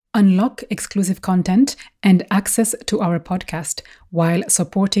Unlock exclusive content and access to our podcast while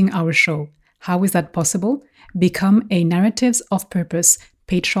supporting our show. How is that possible? Become a Narratives of Purpose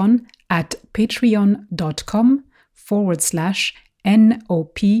patron at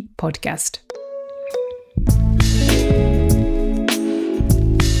patreon.com/NOP podcast.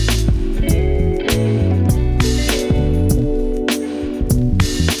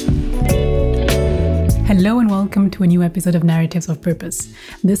 Hello and welcome to a new episode of Narratives of Purpose.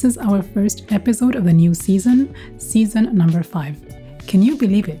 This is our first episode of the new season number 5. Can you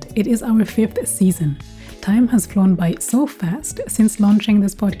believe it? It is our 5th season. Time has flown by so fast since launching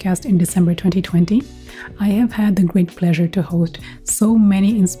this podcast in December 2020. I have had the great pleasure to host so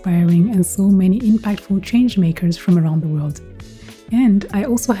many inspiring and so many impactful change makers from around the world. And I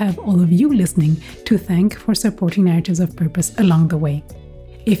also have all of you listening to thank for supporting Narratives of Purpose along the way.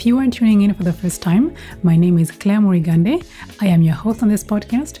 If you are tuning in for the first time, my name is Claire Morigande. I am your host on this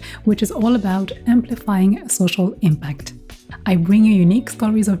podcast, which is all about amplifying social impact. I bring you unique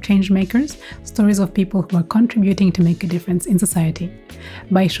stories of change makers, stories of people who are contributing to make a difference in society.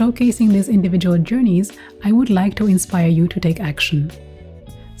 By showcasing these individual journeys, I would like to inspire you to take action.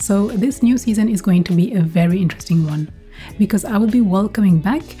 So this new season is going to be a very interesting one, because I will be welcoming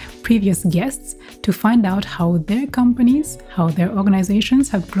back previous guests to find out how their companies, how their organizations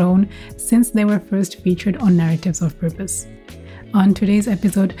have grown since they were first featured on Narratives of Purpose. On today's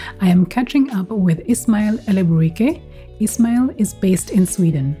episode, I am catching up with Ismail Eleburuike. Ismail is based in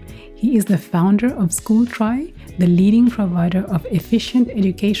Sweden. He is the founder of SchoolTry, the leading provider of efficient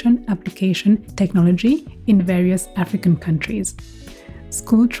education application technology in various African countries.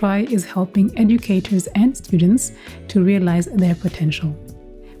 SchoolTry is helping educators and students to realize their potential.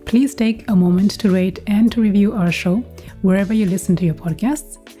 Please take a moment to rate and to review our show wherever you listen to your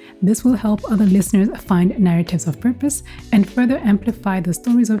podcasts. This will help other listeners find Narratives of Purpose and further amplify the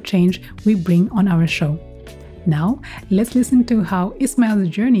stories of change we bring on our show. Now, let's listen to how Ismail's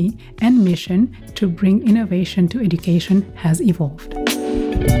journey and mission to bring innovation to education has evolved.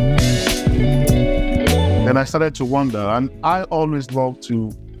 And I started to wonder, and I always love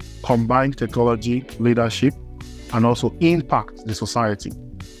to combine technology, leadership, and also impact the society.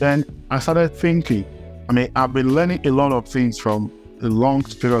 Then I started thinking, I've been learning a lot of things from a long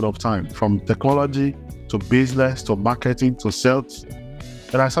period of time, from technology to business to marketing to sales.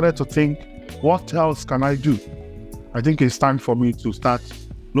 And I started to think, what else can I do? I think it's time for me to start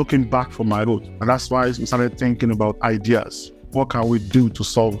looking back for my root. And that's why we started thinking about ideas. What can we do to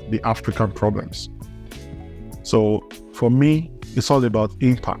solve the African problems? So for me, it's all about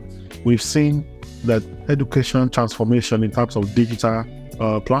impact. We've seen that education transformation in terms of digital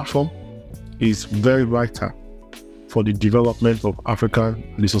platform is very vital for the development of Africa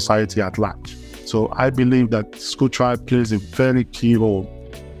and the society at large. So I believe that SchoolTry plays a very key role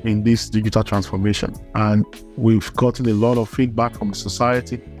in this digital transformation. And we've gotten a lot of feedback from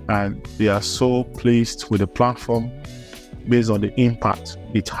society, and they are so pleased with the platform based on the impact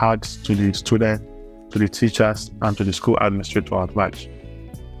it had to the students, to the teachers, and to the school administrator at large.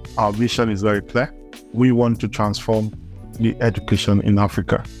 Our vision is very clear. We want to transform the education in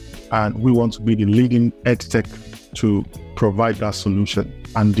Africa, and we want to be the leading edtech to provide that solution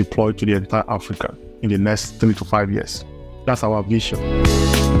and deploy to the entire Africa in the next 3 to 5 years. That's our vision.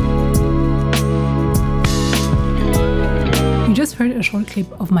 You just heard a short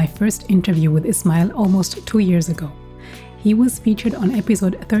clip of my first interview with Ismail almost 2 years ago. He was featured on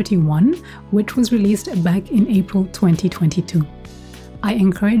episode 31, which was released back in April 2022. I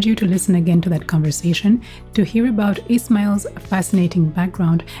encourage you to listen again to that conversation to hear about Ismail's fascinating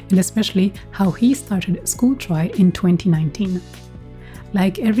background and especially how he started SchoolTry in 2019.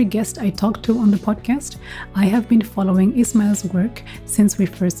 Like every guest I talked to on the podcast, I have been following Ismail's work since we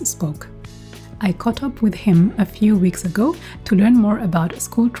first spoke. I caught up with him a few weeks ago to learn more about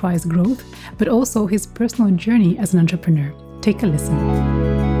SchoolTry's growth, but also his personal journey as an entrepreneur. Take a listen.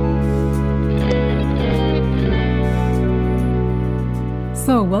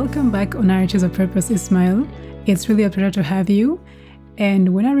 So, welcome back on Narratives of Purpose, Ismail. It's really a pleasure to have you. And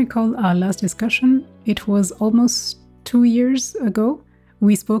when I recall our last discussion, it was almost 2 years ago.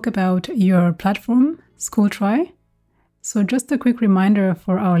 We spoke about your platform, SchoolTry. So just a quick reminder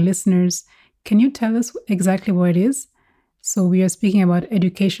for our listeners, can you tell us exactly what it is? So we are speaking about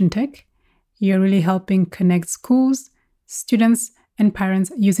education tech. You're really helping connect schools, students, and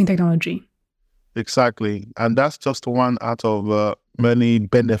parents using technology. Exactly. And that's just one out of many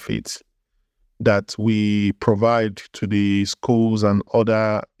benefits that we provide to the schools and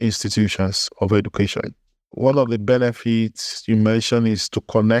other institutions of education. One of the benefits you mentioned is to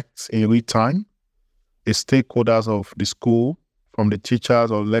connect in real time the stakeholders of the school, from the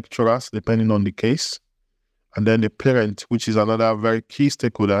teachers or lecturers, depending on the case, and then the parent, which is another very key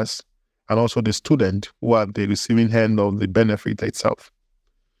stakeholders, and also the student, who are the receiving end of the benefit itself.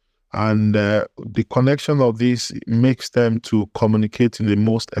 And the connection of this makes them to communicate in the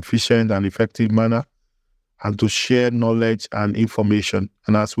most efficient and effective manner and to share knowledge and information.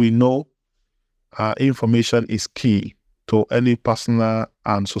 And as we know, information is key to any personal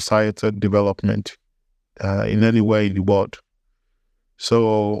and societal development in any way in the world.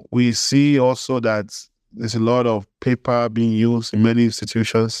 So we see also that there's a lot of paper being used in many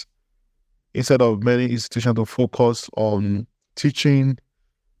institutions. Instead of many institutions to focus on teaching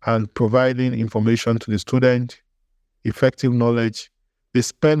and providing information to the student, effective knowledge, they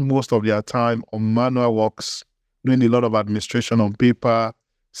spend most of their time on manual works, doing a lot of administration on paper,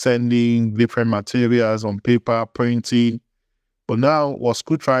 sending different materials on paper, printing. But now what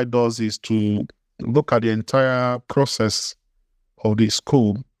SchoolTry does is to look at the entire process of the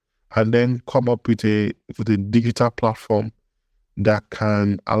school and then come up with a digital platform that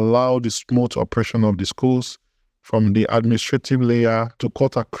can allow the smooth operation of the schools from the administrative layer to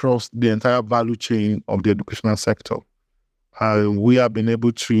cut across the entire value chain of the educational sector. We have been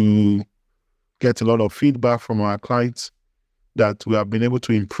able to get a lot of feedback from our clients that we have been able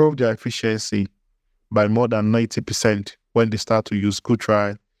to improve their efficiency by more than 90% when they start to use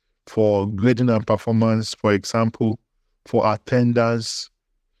SchoolTry for grading and performance, for example, for attendance,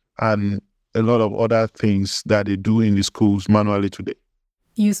 and a lot of other things that they do in the schools manually today.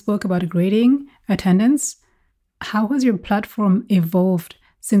 You spoke about grading, attendance. How has your platform evolved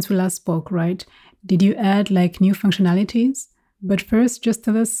since we last spoke, right? Did you add new functionalities? But first, just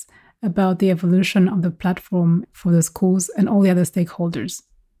tell us about the evolution of the platform for the schools and all the other stakeholders.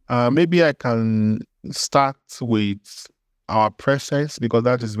 Maybe I can start with our presence because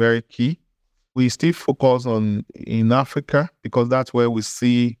that is very key. We still focus on in Africa because that's where we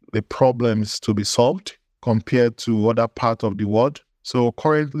see the problems to be solved compared to other parts of the world. So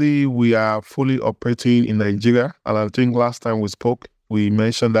currently we are fully operating in Nigeria. And I think last time we spoke, we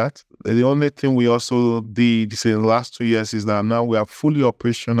mentioned that. The only thing we also did in the last 2 years is that now we are fully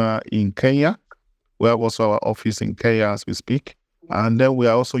operational in Kenya. We have also our office in Kenya as we speak. And then we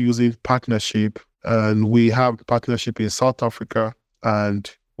are also using partnership. And we have partnership in South Africa, and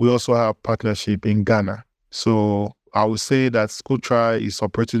we also have partnership in Ghana. So I would say that SchoolTry is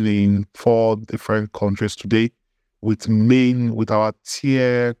operating in 4 different countries today, with our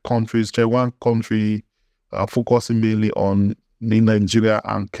tier countries, tier 1 country, focusing mainly on Nigeria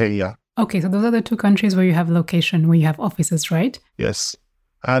and Kenya. Okay, so those are the 2 countries where you have location, where you have offices, right? Yes.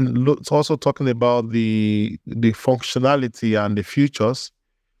 And it's also talking about the functionality and the features,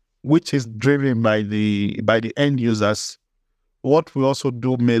 which is driven by the end users. What we also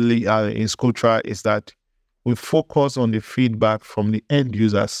do mainly in SchoolTry is that we focus on the feedback from the end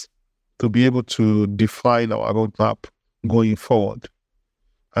users to be able to define our roadmap going forward.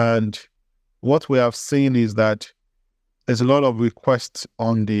 And what we have seen is that there's a lot of requests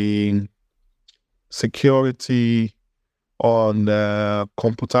on the security, on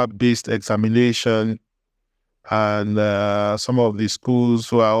computer-based examination, and some of the schools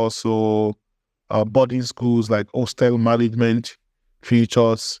who are also boarding schools, like hostel management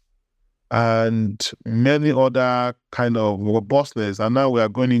features, and many other kind of robustness. And now we are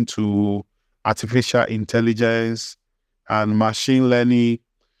going into artificial intelligence and machine learning.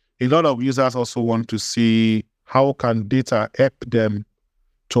 A lot of users also want to see how can data help them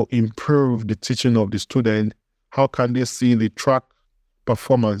to improve the teaching of the student. How can they see the track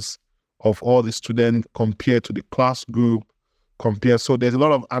performance of all the students compared to the class group, so there's a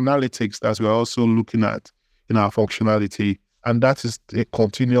lot of analytics that we're also looking at in our functionality. And that is a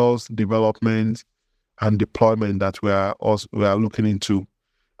continuous development and deployment that we are looking into.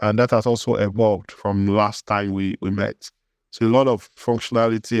 And that has also evolved from last time we met. So a lot of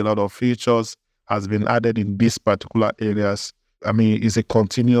functionality, a lot of features has been added in these particular areas. I mean, it's a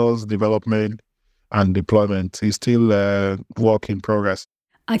continuous development and deployment. It's still a work in progress.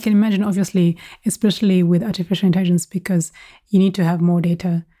 I can imagine, obviously, especially with artificial intelligence, because you need to have more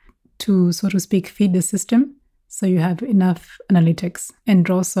data to, so to speak, feed the system, so you have enough analytics and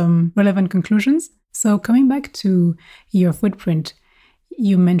draw some relevant conclusions. So coming back to your footprint,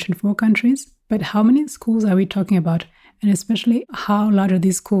 you mentioned 4 countries, but how many schools are we talking about? And especially, how large are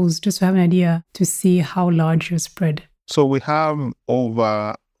these schools, just to have an idea to see how large you're spread? So we have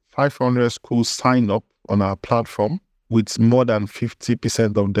over 500 schools signed up on our platform, with more than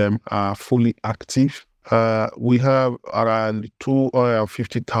 50% of them are fully active. We have around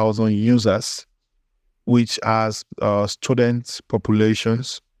 250,000 users, which has student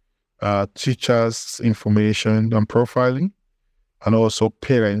populations, teachers' information and profiling. and also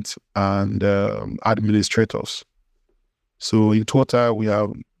parents and administrators. So in total, we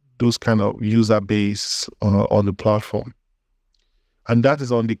have those kind of user base on the platform. And that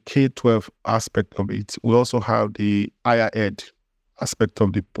is on the K-12 aspect of it. We also have the higher ed aspect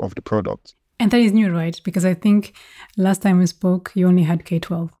of the product. And that is new, right? Because I think last time we spoke, you only had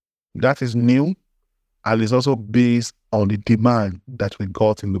K-12. That is new, and it's also based on the demand that we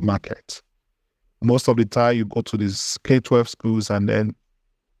got in the market. Most of the time, you go to these K-12 schools, and then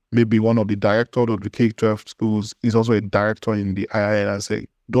maybe one of the directors of the K-12 schools is also a director in the higher ed, and say,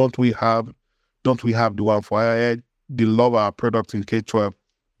 don't we have the one for higher ed? They love our product in K-12.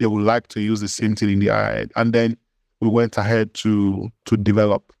 They would like to use the same thing in the higher ed. And then we went ahead to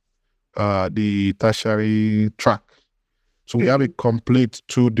develop the tertiary track. So we have a complete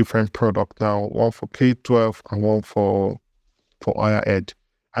 2 different products now, one for K-12 and one for higher ed.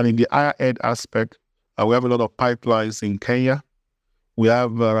 And in the higher ed aspect, we have a lot of pipelines in Kenya. We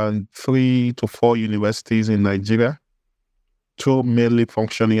have around 3 to 4 universities in Nigeria, 2 mainly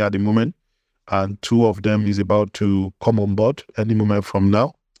functioning at the moment, and 2 of them is about to come on board any moment from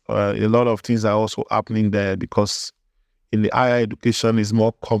now. A lot of things are also happening there because in the higher education is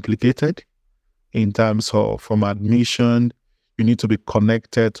more complicated in terms of from admission. You need to be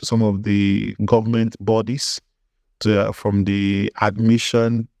connected to some of the government bodies from the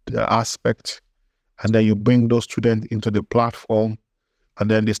admission aspect. And then you bring those students into the platform, and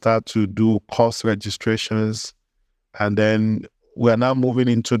then they start to do course registrations. And then we are now moving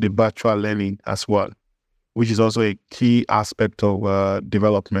into the virtual learning as well, which is also a key aspect of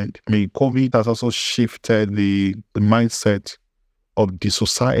development. I mean, COVID has also shifted the mindset of the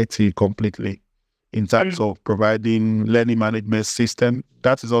society completely in terms of providing learning management system.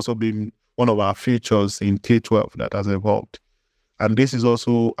 That has also been one of our features in K-12 that has evolved. And this is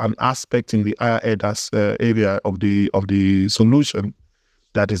also an aspect in the higher ed area of the solution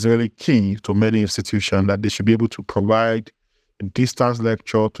that is really key to many institutions, that they should be able to provide a distance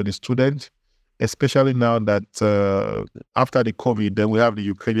lecture to the student, especially now that after the COVID, then we have the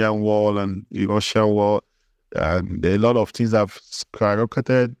Ukrainian war and the Russian war. And a lot of things have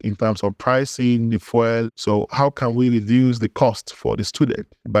skyrocketed in terms of pricing, the fuel. So how can we reduce the cost for the student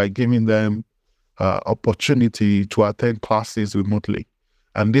by giving them opportunity to attend classes remotely?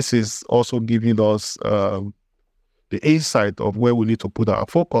 And this is also giving us the insight of where we need to put our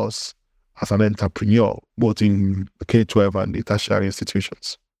focus as an entrepreneur, both in the K-12 and the tertiary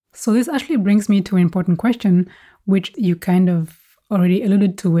institutions. So this actually brings me to an important question, which you kind of already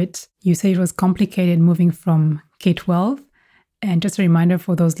alluded to it. You say it was complicated moving from K-12. And just a reminder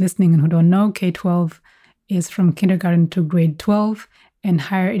for those listening and who don't know, K-12 is from kindergarten to grade 12, and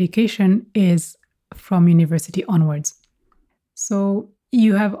higher education is from university onwards. So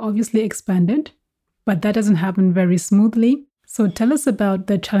you have obviously expanded, but that doesn't happen very smoothly. So tell us about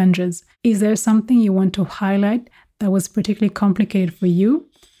the challenges. Is there something you want to highlight that was particularly complicated for you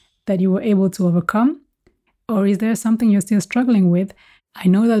that you were able to overcome? Or is there something you're still struggling with? I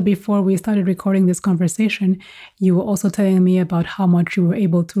know that before we started recording this conversation, you were also telling me about how much you were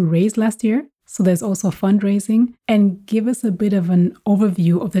able to raise last year. So there's also fundraising. And give us a bit of an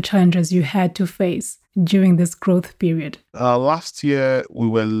overview of the challenges you had to face during this growth period. Last year, we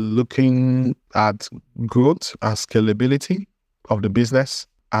were looking at growth and scalability of the business.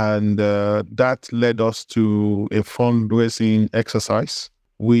 And that led us to a fundraising exercise,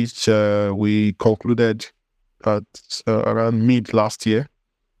 which we concluded at around mid last year.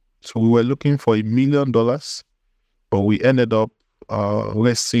 So we were looking for $1 million, but we ended up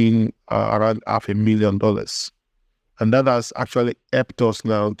raising around $500,000. And that has actually helped us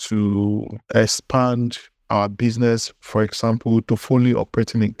now to expand our business, for example, to fully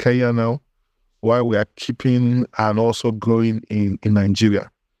operating in Kenya now, while we are keeping and also growing in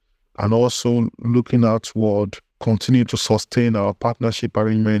Nigeria. And also looking outward, continue to sustain our partnership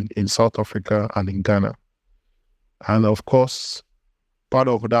arrangement in South Africa and in Ghana. And of course, part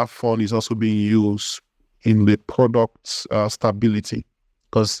of that fund is also being used in the product stability.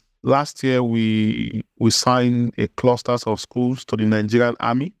 Because last year we signed a clusters of schools to the Nigerian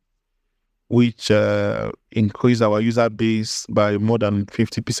Army, which increased our user base by more than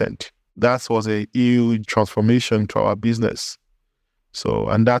 50%. That was a huge transformation to our business. So,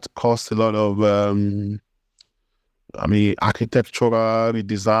 and that cost a lot of, architectural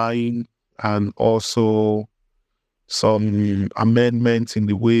redesign and also some amendments in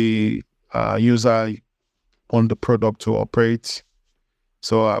the way user want the product to operate.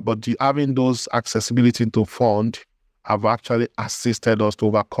 So, but having those accessibility to fund have actually assisted us to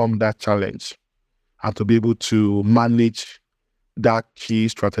overcome that challenge and to be able to manage that key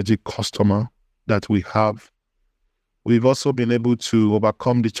strategic customer that we have. We've also been able to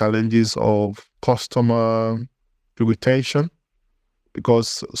overcome the challenges of customer retention,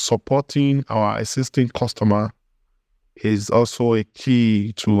 because supporting our existing customer is also a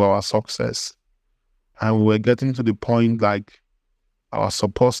key to our success. And we're getting to the point like our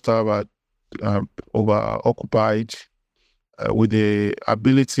support staff are over-occupied. With the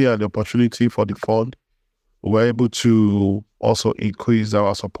ability and the opportunity for the fund, we're able to also increase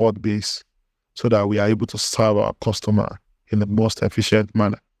our support base so that we are able to serve our customer in the most efficient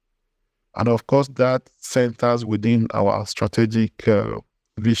manner. And of course, that centers within our strategic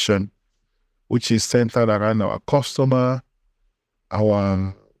vision, which is centered around our customer,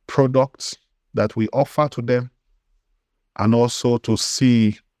 our products that we offer to them, and also to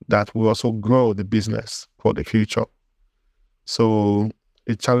see that we also grow the business for the future. So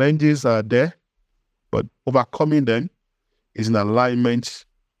the challenges are there, but overcoming them is in alignment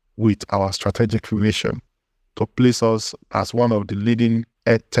with our strategic vision to place us as one of the leading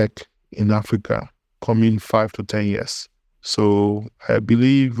edtech in Africa coming 5 to 10 years. So I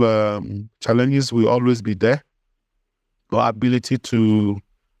believe challenges will always be there. Our ability to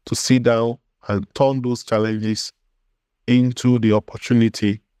sit down and turn those challenges into the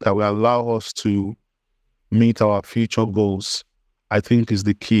opportunity that will allow us to meet our future goals, I think is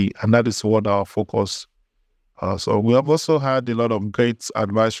the key. And that is what our focus. So we have also had a lot of great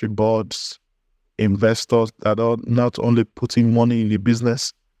advisory boards, investors that are not only putting money in the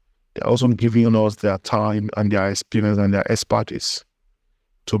business, they're also giving us their time and their experience and their expertise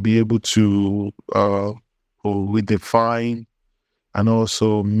to be able to redefine and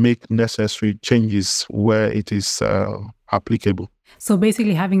also make necessary changes where it is applicable. So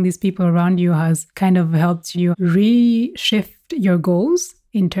basically having these people around you has kind of helped you reshift your goals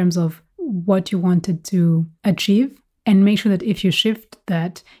in terms of what you wanted to achieve and make sure that if you shift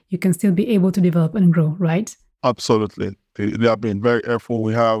that, you can still be able to develop and grow, right? Absolutely. They have been very helpful.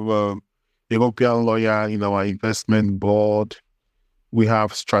 We have a European lawyer in our investment board. We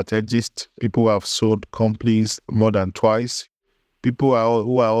have strategists, people who have sold companies more than twice. People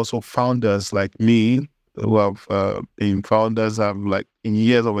who are also founders like me, who have been founders, have like in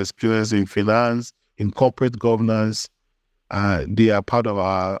years of experience in finance, in corporate governance. They are part of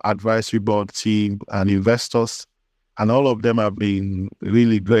our advisory board team and investors. And all of them have been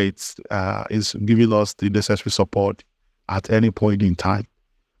really great in giving us the necessary support at any point in time.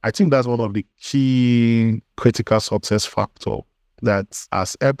 I think that's one of the key critical success factors that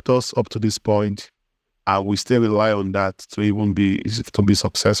has helped us up to this point. And we still rely on that to even be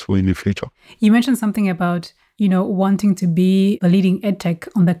successful in the future. You mentioned something about, wanting to be a leading edtech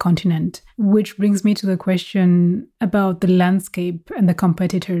on the continent, which brings me to the question about the landscape and the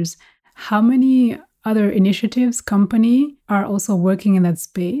competitors. How many other initiatives, company are also working in that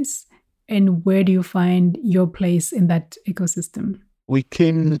space? And where do you find your place in that ecosystem? We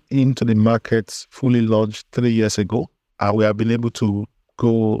came into the market fully launched 3 years ago, and we have been able to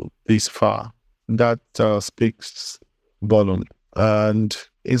go this far. That speaks volume. And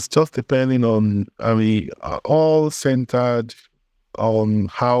it's just depending on, all centered on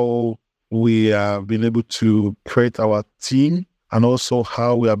how we have been able to create our team and also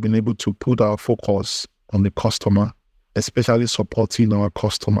how we have been able to put our focus on the customer, especially supporting our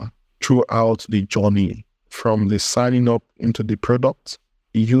customer throughout the journey from the signing up into the product,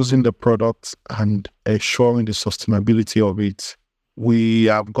 using the product and ensuring the sustainability of it. We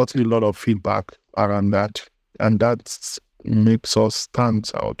have gotten a lot of feedback around that, and that makes us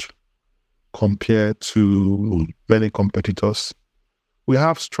stand out compared to many competitors. We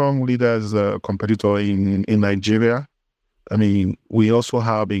have strong leaders, competitor in Nigeria. We also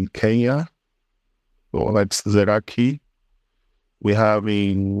have in Kenya, like Zeraki. We have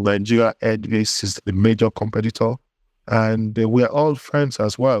in Nigeria, Edvis is the major competitor. And we are all friends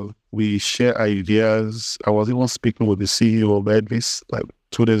as well. We share ideas. I was even speaking with the CEO of Edvis like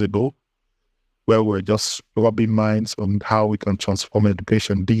 2 days ago, where we're just rubbing minds on how we can transform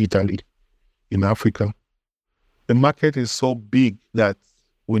education digitally in Africa. The market is so big that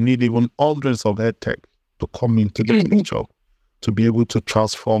we need even hundreds of edtech to come into the picture to be able to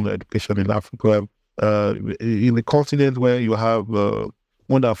transform education in Africa. In the continent where you have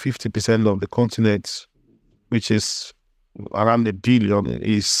more than 50% of the continent, which is around 1 billion,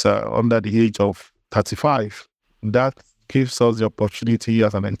 is under the age of 35. That gives us the opportunity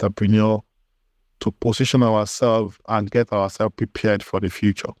as an entrepreneur to position ourselves and get ourselves prepared for the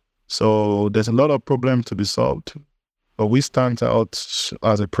future. So there's a lot of problems to be solved, but we stand out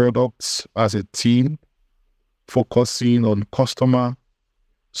as a product, as a team, focusing on customer,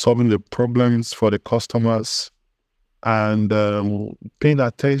 solving the problems for the customers, and paying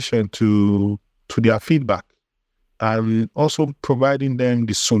attention to their feedback and also providing them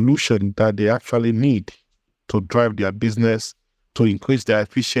the solution that they actually need to drive their business, to increase their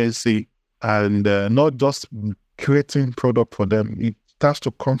efficiency, and not just creating product for them. It has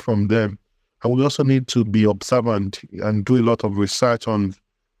to come from them. And we also need to be observant and do a lot of research on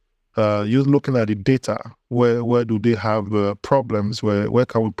you looking at the data. Where do they have problems? Where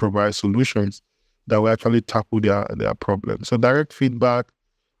can we provide solutions that will actually tackle their problems? So direct feedback,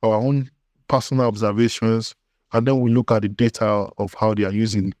 our own personal observations, and then we look at the data of how they are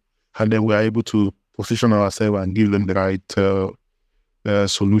using, and then we are able to position ourselves and give them the right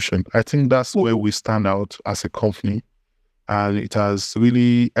solution. I think that's where we stand out as a company, and it has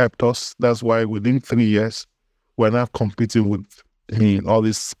really helped us. That's why within 3 years, we're now competing with all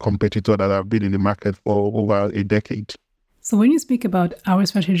these competitors that have been in the market for over a decade. So when you speak about our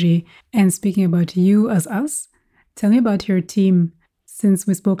strategy and speaking about you as us, tell me about your team since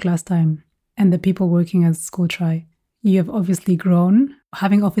we spoke last time and the people working at SchoolTry. You have obviously grown,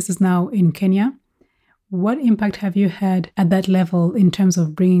 having offices now in Kenya. What impact have you had at that level in terms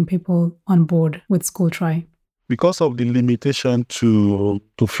of bringing people on board with SchoolTry? Because of the limitation to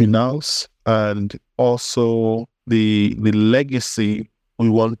finance and also the legacy we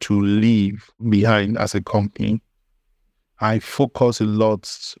want to leave behind as a company, I focus a lot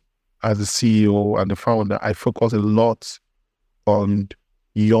as a CEO and the founder. I focus a lot on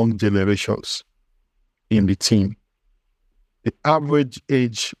young generations in the team. The average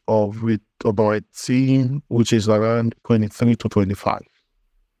age of our team, which is around 23 to 25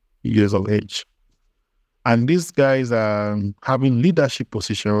 years of age. And these guys are having leadership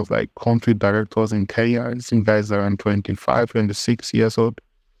positions like country directors in Kenya. Some guys are around 25, 26 years old.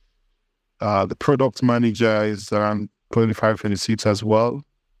 The product manager is around 25, 26 as well.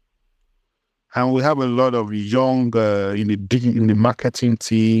 And we have a lot of young in the marketing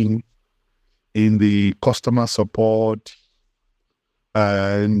team, in the customer support,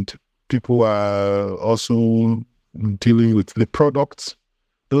 and people are also dealing with the products.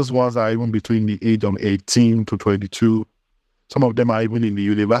 Those ones are even between the age of 18 to 22. Some of them are even in the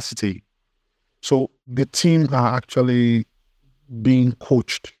university. So the team are actually being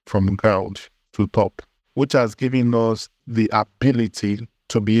coached from ground to top, which has given us the ability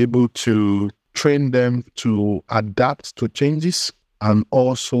to be able to train them to adapt to changes and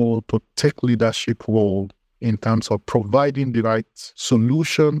also to take leadership role in terms of providing the right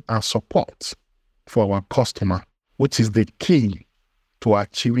solution and support for our customer, which is the key to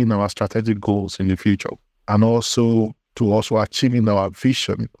achieving our strategic goals in the future, and also to achieving our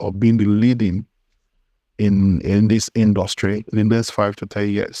vision of being the leading in this industry in the next 5 to 10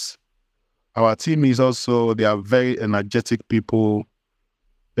 years. Our team is also, they are very energetic people,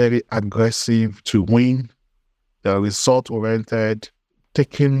 very aggressive to win. They are result-oriented,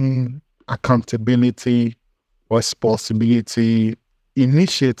 taking accountability, responsibility,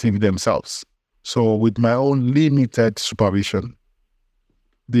 initiative themselves. So with my own limited supervision,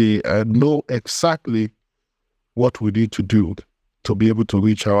 they know exactly what we need to do to be able to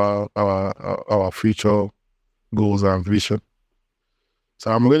reach our future goals and vision.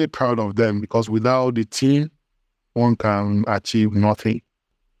 So I'm really proud of them, because without the team, one can achieve nothing.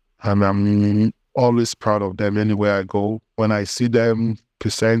 And I'm always proud of them anywhere I go. When I see them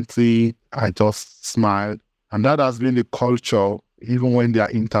presenting, I just smile. And that has been the culture, even when they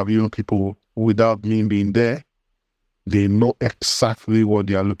are interviewing people without me being there. They know exactly what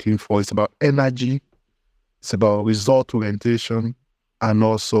they are looking for. It's about energy, it's about result orientation, and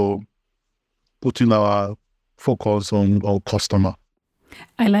also putting our focus on our customer.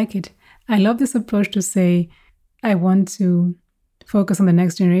 I like it. I love this approach to say, I want to focus on the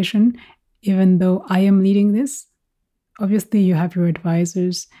next generation, even though I am leading this. Obviously, you have your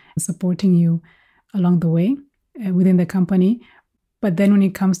advisors supporting you along the way within the company. But then when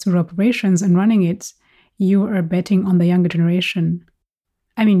it comes to operations and running it, you are betting on the younger generation.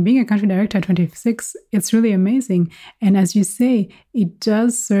 I mean, being a country director at 26, it's really amazing. And as you say, it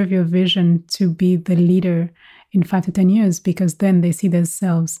does serve your vision to be the leader in 5 to 10 years, because then they see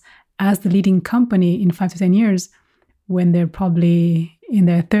themselves as the leading company in 5 to 10 years when they're probably in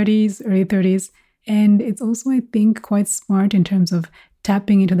their 30s, early 30s. And it's also, I think, quite smart in terms of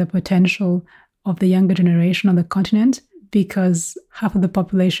tapping into the potential of the younger generation on the continent, because half of the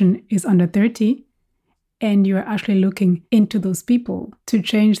population is under 30. And you're actually looking into those people to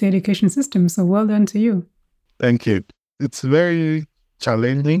change the education system. So well done to you. Thank you. It's very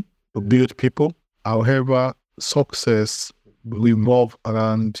challenging to build people. However, success revolves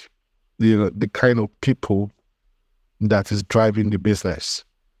around the kind of people that is driving the business.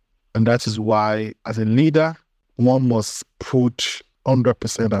 And that is why, as a leader, one must put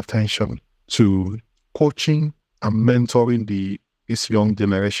 100% attention to coaching and mentoring this young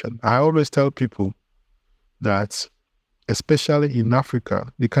generation. I always tell people that, especially in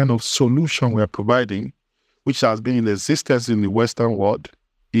Africa, the kind of solution we're providing, which has been in existence in the Western world,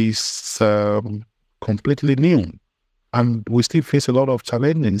 is completely new. And we still face a lot of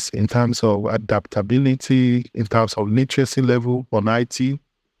challenges in terms of adaptability, in terms of literacy level on IT.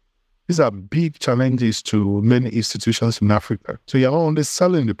 These are big challenges to many institutions in Africa. So you're not only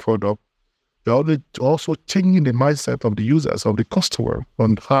selling the product, you're also changing the mindset of the users, of the customer,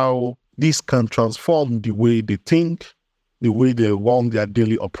 on how this can transform the way they think, the way they run their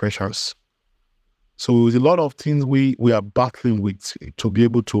daily operations. So there's a lot of things we are battling with to be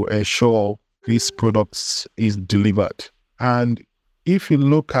able to ensure these products is delivered. And if you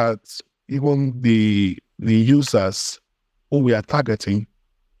look at even the users who we are targeting,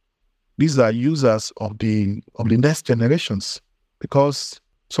 these are users of the next generations. Because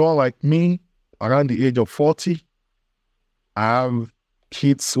someone like me, around the age of 40, I have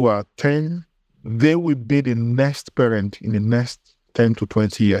kids who are 10, they will be the next parent in the next 10 to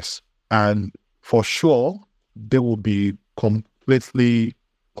 20 years. And for sure, they will be completely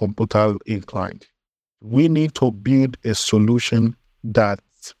computer inclined. We need to build a solution that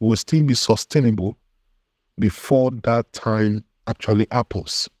will still be sustainable before that time actually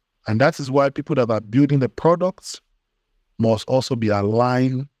happens. And that is why people that are building the products must also be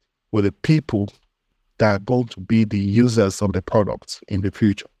aligned with the people that are going to be the users of the products in the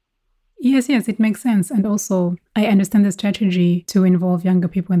future. Yes, it makes sense. And also, I understand the strategy to involve younger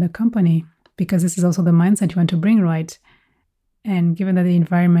people in the company, because this is also the mindset you want to bring, right? And given that the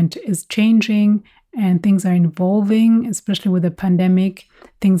environment is changing and things are evolving, especially with the pandemic,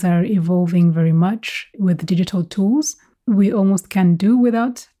 things are evolving very much with digital tools. We almost can't do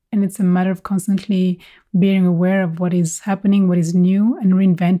without. And it's a matter of constantly being aware of what is happening, what is new, and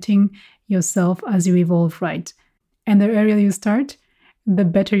reinventing yourself as you evolve, right? And the earlier you start, the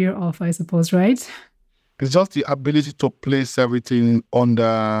better you're off, I suppose, right? It's just the ability to place everything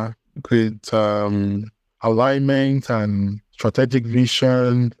under great alignment and strategic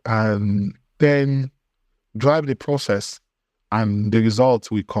vision, and then drive the process, and the results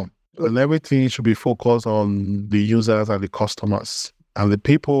will come. And everything should be focused on the users and the customers. And the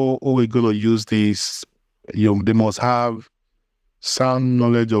people who are going to use this, they must have sound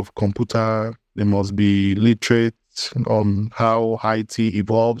knowledge of computer. They must be literate on how IT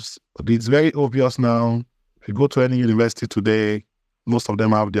evolves. But it's very obvious now. If you go to any university today, most of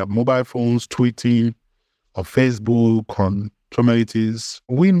them have their mobile phones, tweeting, on Facebook, on so many things.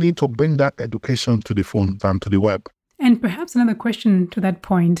 We need to bring that education to the phone and to the web. And perhaps another question to that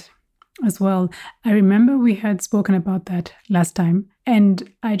point as well. I remember we had spoken about that last time, and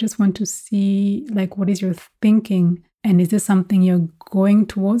I just want to see, what is your thinking? And is this something you're going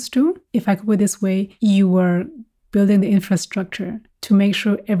towards to? If I could put it this way, you were building the infrastructure to make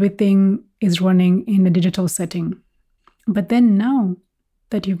sure everything is running in a digital setting. But then now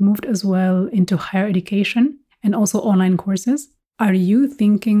that you've moved as well into higher education and also online courses, are you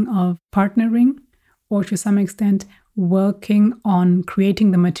thinking of partnering or to some extent working on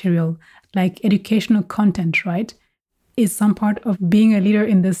creating the material, like educational content, right? Is some part of being a leader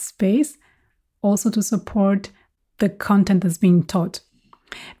in this space also to support the content that's being taught?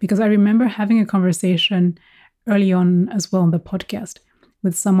 Because I remember having a conversation early on as well on the podcast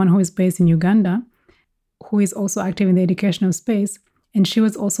with someone who is based in Uganda, who is also active in the educational space. And she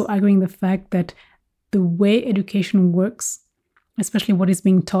was also arguing the fact that the way education works, especially what is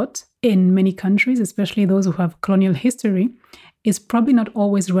being taught in many countries, especially those who have colonial history, is probably not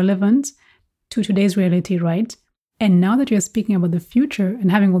always relevant to today's reality, right? And now that you're speaking about the future and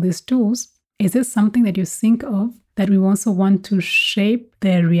having all these tools, is this something that you think of that we also want to shape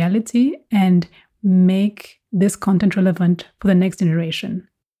their reality and make this content relevant for the next generation?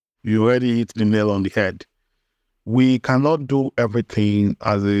 You already hit the nail on the head. We cannot do everything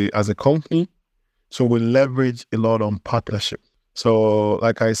as a company, so we leverage a lot on partnership. So,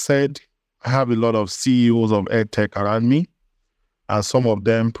 like I said, I have a lot of CEOs of EdTech around me, and some of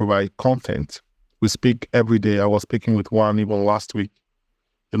them provide content. We speak every day. I was speaking with one even last week.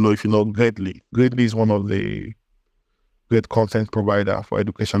 If you know Gradely. Gradely is one of the great content provider for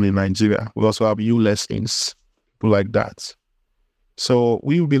education in Nigeria. We also have U-Lessons, people like that. So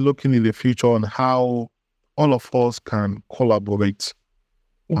we will be looking in the future on how all of us can collaborate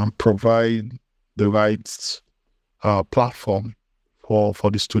and provide the right platform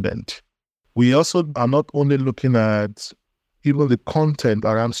for the student. We also are not only looking at even the content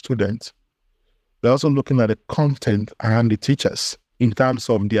around students, we're also looking at the content around the teachers in terms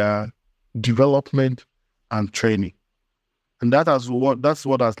of their development and training. And that's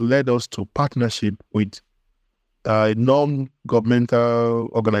what has led us to partnership with a non-governmental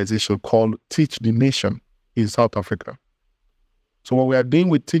organization called Teach the Nation in South Africa. So what we are doing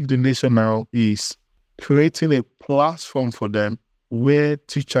with Teach the Nation now is creating a platform for them where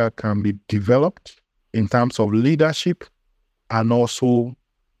teacher can be developed in terms of leadership and also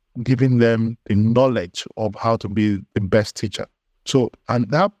giving them the knowledge of how to be the best teacher. So, and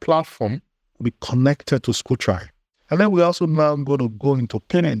that platform will be connected to School Try. And then we're also now going to go into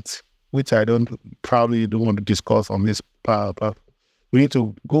parents, which I probably don't want to discuss on this part. We need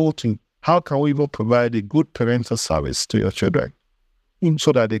to go to how can we even provide a good parental service to your children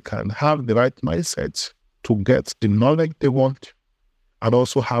so that they can have the right mindset to get the knowledge they want and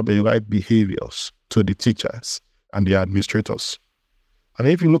also have the right behaviors to the teachers and the administrators. And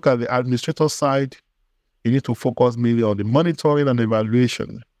if you look at the administrator side, you need to focus mainly on the monitoring and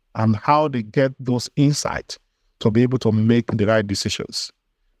evaluation and how they get those insights to be able to make the right decisions.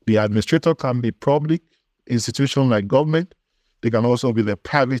 The administrator can be public institutions like government. They can also be the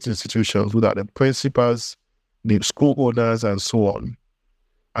private institutions, who are the principals, the school owners, and so on.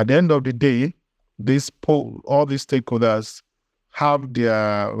 At the end of the day, all these stakeholders have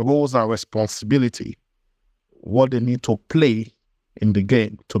their roles and responsibility, what they need to play in the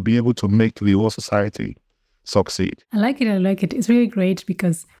game to be able to make the whole society succeed. I like it. It's really great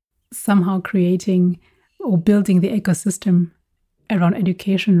because somehow creating or building the ecosystem around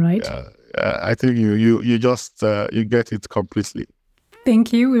education, right? I think you just you get it completely.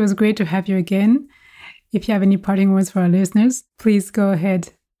 Thank you. It was great to have you again. If you have any parting words for our listeners, please go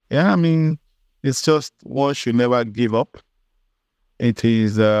ahead. Yeah, I mean, it's just one should never give up. It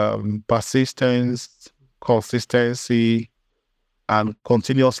is persistence, consistency, and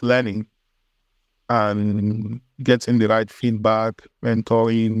continuous learning, and getting the right feedback,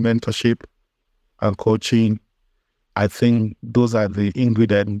 mentorship, and coaching. I think those are the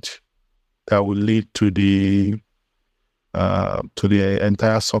ingredients that will lead to the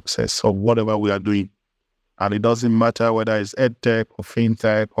entire success of whatever we are doing. And it doesn't matter whether it's edtech or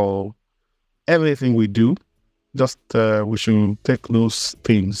fintech or everything we do. Just we should take those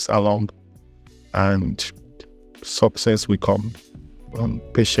things along, and success will come from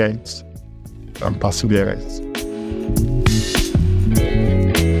patience and perseverance.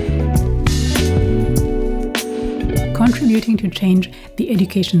 Contributing to change the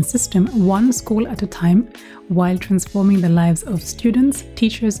education system one school at a time while transforming the lives of students,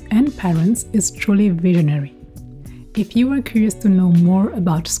 teachers, and parents is truly visionary. If you are curious to know more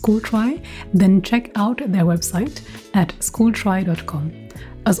about School Try, then check out their website at schooltry.com.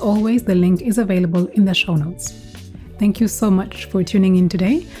 As always, the link is available in the show notes. Thank you so much for tuning in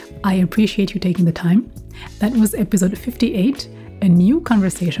today. I appreciate you taking the time. That was episode 58, a new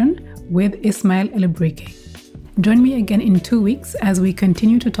conversation with Ismail Eleburuike. Join me again in 2 weeks as we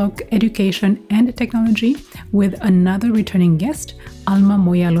continue to talk education and technology with another returning guest, Alma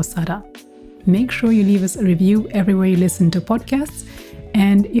Moya-Losada. Make sure you leave us a review everywhere you listen to podcasts.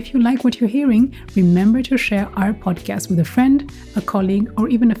 And if you like what you're hearing, remember to share our podcast with a friend, a colleague, or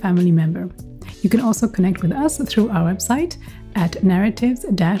even a family member. You can also connect with us through our website at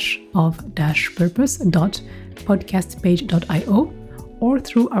narratives-of-purpose.podcastpage.io or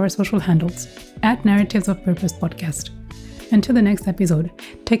through our social handles at Narratives of Purpose Podcast. Until the next episode,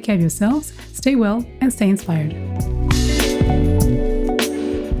 take care of yourselves, stay well, and stay inspired.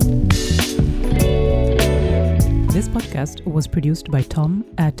 This podcast was produced by Tom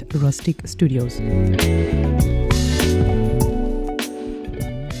at Rustic Studios.